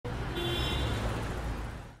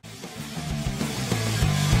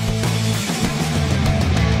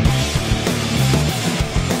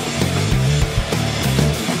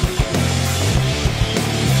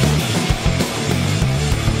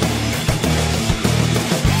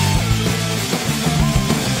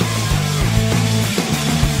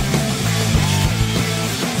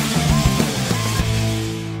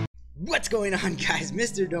going on, guys?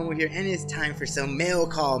 Mr. Domo here, and it's time for some mail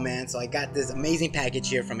call, man. So I got this amazing package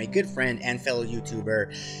here from a good friend and fellow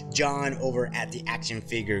YouTuber, John, over at the Action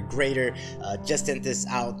Figure Grader. Just sent this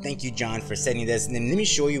out. Thank you, John, for sending this. And then let me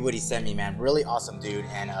show you what he sent me, man. Really awesome dude.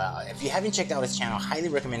 And if you haven't checked out his channel, highly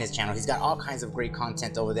recommend his channel. He's got all kinds of great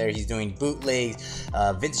content over there. He's doing bootlegs,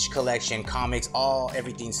 vintage collection, comics,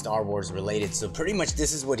 everything Star Wars related. So pretty much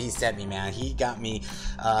this is what he sent me, man. He got me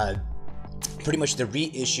pretty much the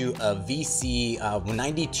reissue of VC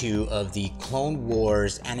 92 of the Clone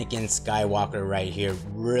Wars Anakin Skywalker right here.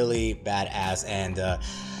 Really badass. And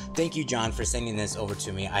thank you, John, for sending this over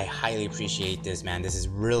to me. I highly appreciate this, man. This is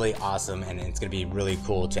really awesome, and it's gonna be really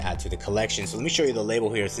cool to add to the collection. So let me show you the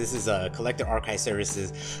label here. So this is a Collector Archive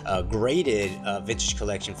Services graded vintage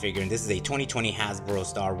collection figure, and this is a 2020 Hasbro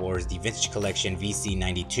Star Wars, the Vintage Collection VC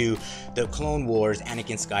 92. The Clone Wars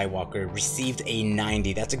Anakin Skywalker received a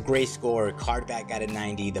 90. That's a great score. Card back got a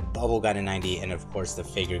 90, the bubble got a 90, and of course the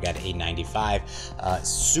figure got a 95.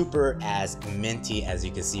 Super as minty, as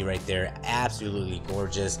you can see right there. Absolutely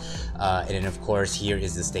gorgeous. And then of course here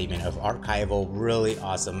is the statement of archival. Really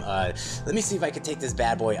awesome. Let me see if I can take this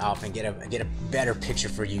bad boy off and get a better picture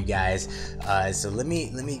for you guys. So let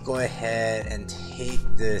me go ahead and take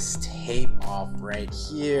this tape off right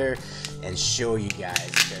here and show you guys,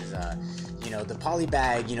 because you know, the poly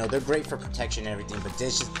bag, you know, they're great for protection and everything, but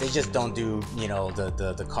they just don't do, you know,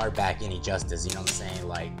 the card back any justice. You know what I'm saying?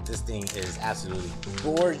 Like, this thing is absolutely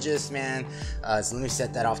gorgeous, man. So let me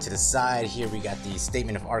set that off to the side. Here we got the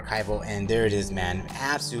statement of archival, and there it is, man.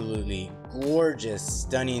 Absolutely gorgeous,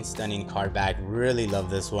 stunning card back. Really love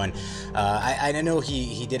this one. I know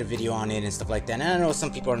he did a video on it and stuff like that, and I know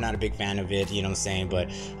some people are not a big fan of it, you know what I'm saying, but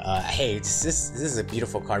hey, this is a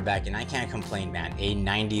beautiful card back, and I can't complain, man. A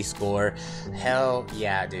 90 score, hell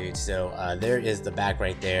yeah, dude. So there is the back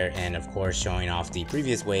right there, and of course showing off the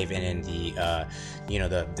previous wave and then the you know,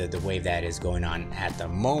 the wave that is going on at the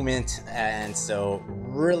moment. And so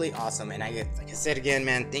really awesome. And like I said again,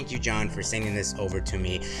 man, thank you, John, for sending this over to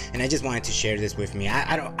me, and I just wanted to share this with me.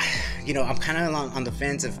 I don't, you know, I'm kind of on the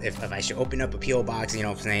fence if I should open up a PO box, you know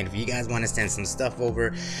what I'm saying. If you guys want to send some stuff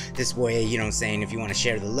over this way, you know what I'm saying, if you want to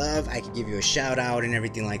share the love, I could give you a shout out and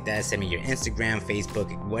everything like that. Send me your Instagram,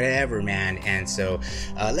 Facebook, whatever, man. And so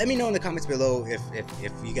let me know in the comments below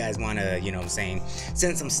if you guys want to, you know what I'm saying,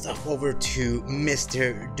 send some stuff over to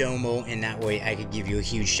Mr. Domo, and that way I could give you a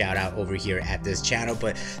huge shout out over here at this channel.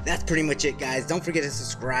 But that's pretty much it, guys. Don't forget to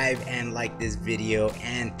subscribe and like this video,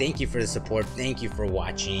 and thank you for the support. Thank you for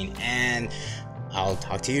watching, and I'll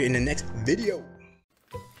talk to you in the next video.